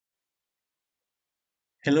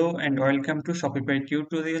Hello and welcome to Shopify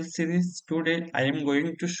tutorial series. Today I am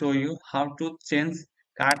going to show you how to change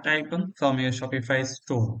cart icon from your Shopify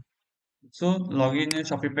store. So log in your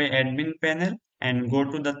Shopify admin panel and go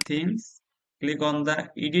to the themes. Click on the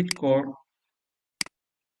edit code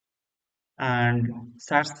and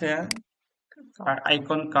search there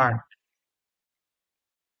icon cart.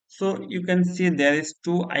 So you can see there is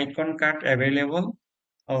two icon cart available.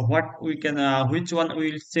 Which one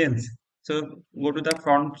we will change? So go to the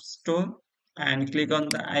front store and click on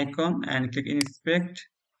the icon and click inspect.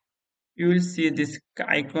 You will see this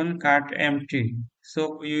icon cart empty.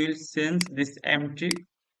 So you will change this empty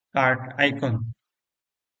cart icon.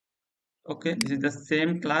 Okay, this is the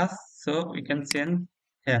same class, so we can change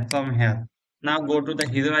here from here. Now go to the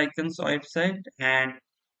hero icons website and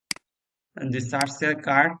the search your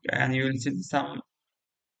cart and you will see some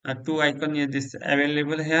two icon here this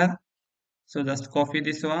available here. So just copy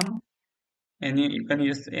this one. Any you can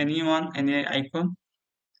use any one, any icon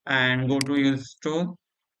and go to your store.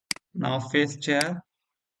 Now face share.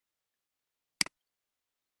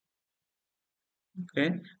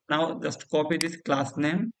 Okay. Now just copy this class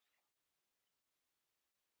name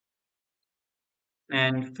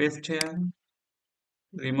and paste here,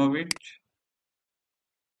 remove it.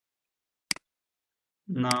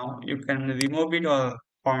 Now you can remove it or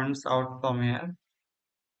points out from here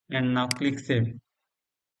and now click save.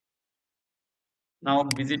 Now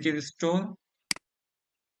visit your store.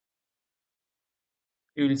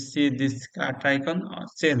 You will see this cart icon or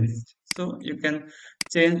changed. So you can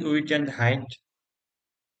change width and height.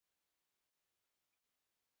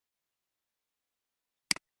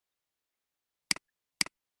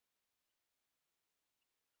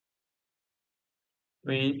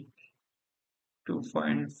 Weight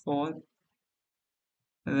 2.4,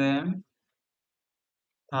 RAM,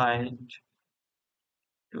 height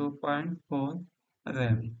 2.4,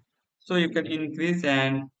 RAM. So you can increase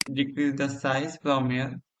and decrease the size from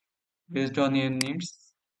here based on your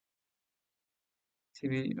needs.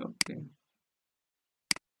 3, okay.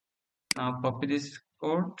 Now copy this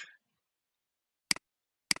code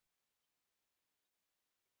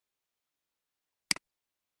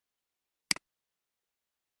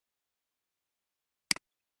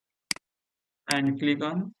and click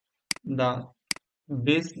on the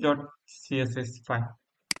base.css file.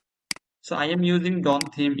 So I am using Dawn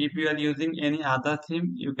theme. If you are using any other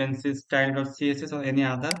theme, you can see style.css or any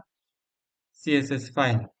other CSS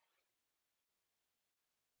file.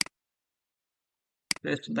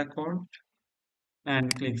 Paste the code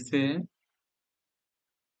and click save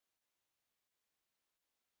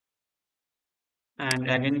and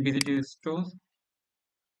again visit your store.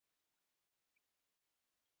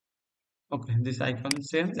 Okay, this icon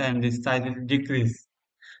change and this size will decrease.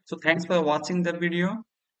 So thanks for watching the video.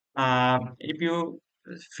 If you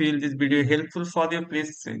feel this video helpful for you,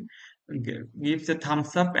 please give the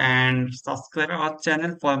thumbs up and subscribe our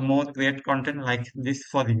channel for more great content like this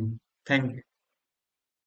for you. Thank you.